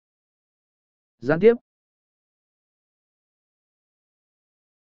Gián tiếp.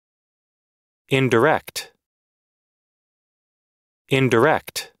 Indirect.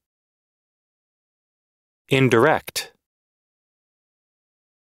 Indirect. Indirect.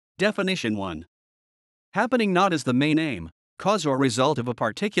 Definition 1. Happening not as the main aim, cause or result of a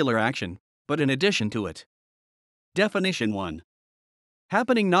particular action, but in addition to it. Definition 1.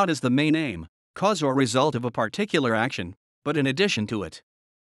 Happening not as the main aim, cause or result of a particular action, but in addition to it.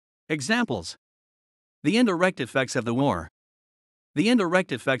 Examples. The indirect effects of the war. The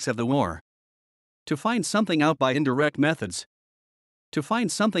indirect effects of the war. To find something out by indirect methods. To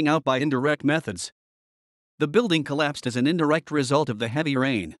find something out by indirect methods. The building collapsed as an indirect result of the heavy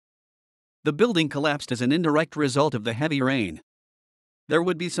rain. The building collapsed as an indirect result of the heavy rain. There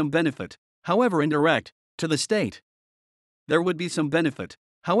would be some benefit, however indirect, to the state. There would be some benefit,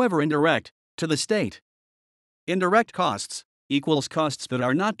 however indirect, to the state. Indirect costs equals costs that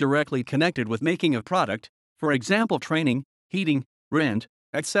are not directly connected with making a product, for example training, heating, rent,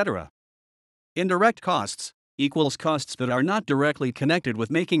 etc. Indirect costs equals costs that are not directly connected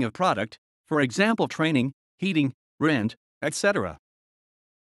with making a product, for example training, heating, rent, etc.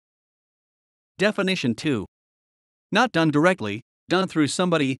 Definition 2. Not done directly, done through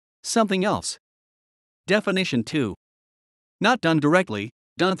somebody, something else. Definition 2. Not done directly,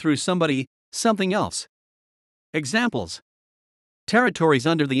 done through somebody, something else. Examples. Territories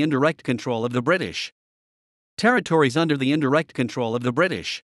under the indirect control of the British. Territories under the indirect control of the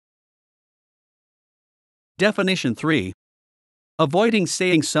British. Definition 3. Avoiding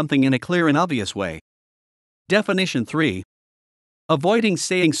saying something in a clear and obvious way. Definition 3. Avoiding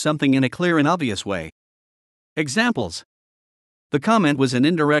saying something in a clear and obvious way. Examples. The comment was an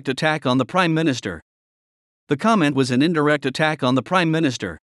indirect attack on the Prime Minister. The comment was an indirect attack on the Prime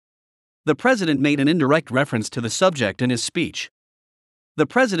Minister. The President made an indirect reference to the subject in his speech. The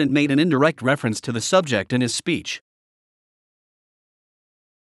President made an indirect reference to the subject in his speech.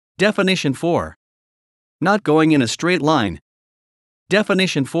 Definition 4. Not going in a straight line.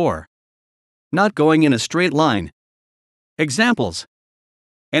 Definition 4. Not going in a straight line. Examples.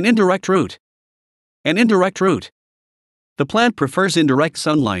 An indirect route. An indirect route. The plant prefers indirect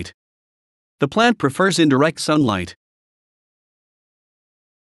sunlight. The plant prefers indirect sunlight.